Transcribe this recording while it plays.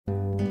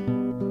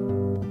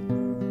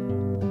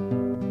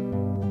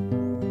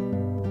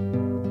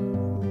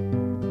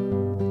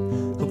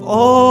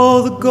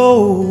all the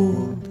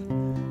gold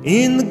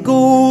in the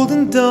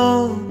golden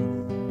dawn,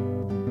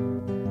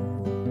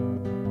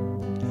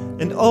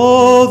 and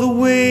all the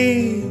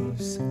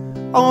waves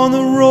on the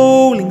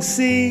rolling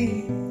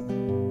sea.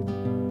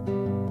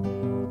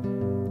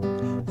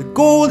 The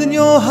gold in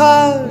your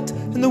heart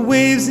and the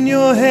waves in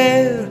your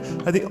hair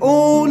are the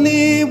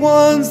only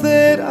ones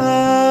that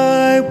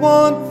I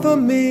want for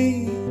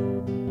me.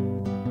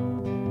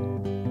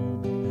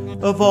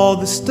 Of all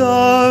the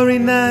starry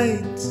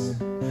nights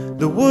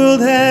the world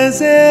has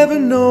ever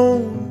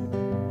known,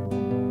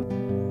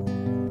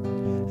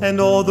 and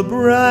all the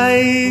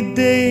bright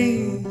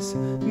days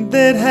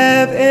that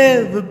have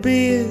ever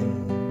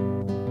been,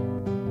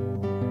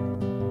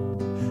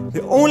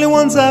 the only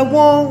ones I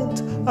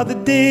want are the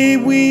day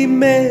we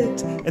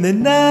met and the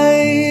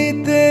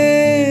night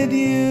that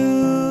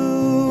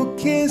you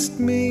kissed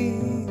me.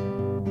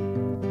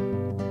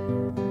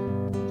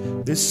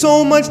 There's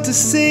so much to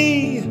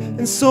see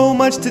and so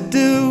much to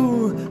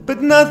do,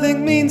 but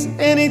nothing means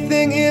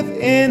anything if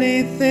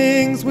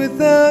anything's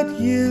without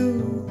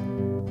you.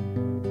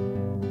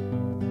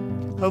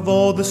 Of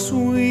all the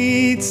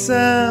sweet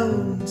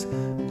sounds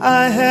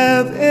I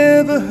have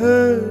ever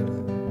heard,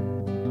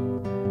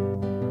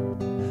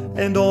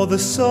 and all the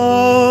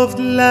soft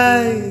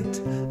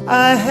light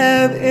I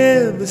have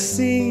ever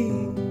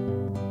seen,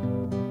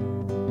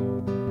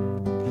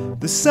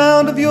 the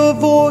sound of your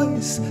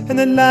voice and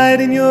the light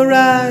in your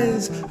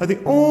eyes are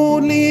the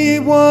only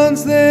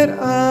ones that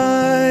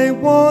I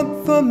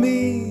want for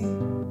me.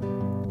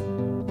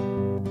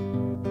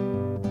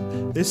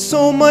 There's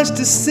so much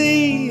to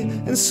see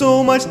and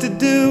so much to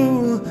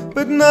do,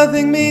 but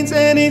nothing means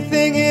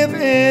anything if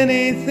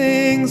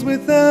anything's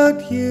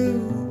without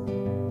you.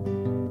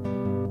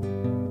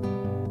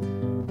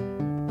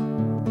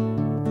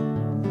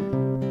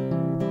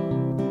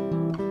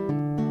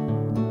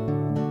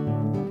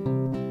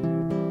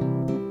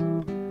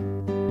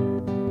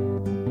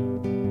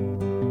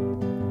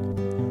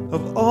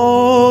 Of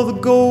all the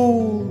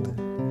gold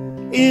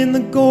in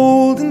the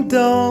golden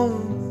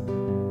dawn,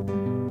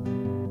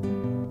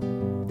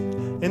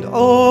 and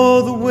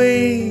all the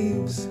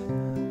waves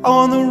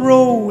on the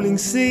rolling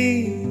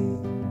sea,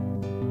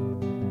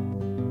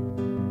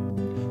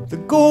 the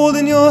gold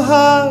in your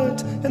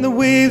heart and the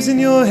waves in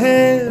your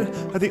hair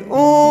are the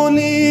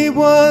only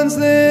ones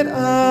that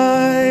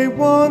I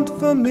want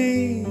for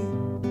me.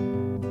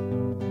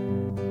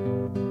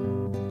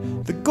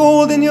 The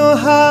gold in your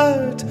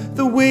heart,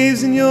 the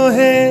waves in your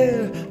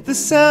hair, the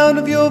sound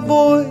of your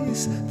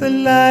voice, the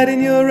light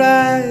in your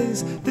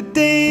eyes, the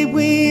day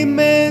we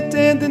met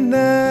and the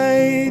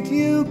night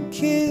you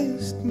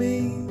kissed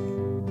me.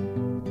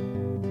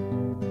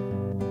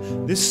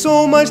 There's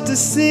so much to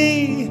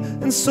see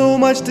and so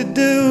much to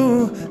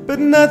do, but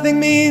nothing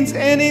means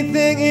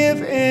anything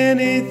if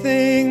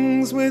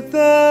anything's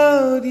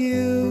without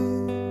you.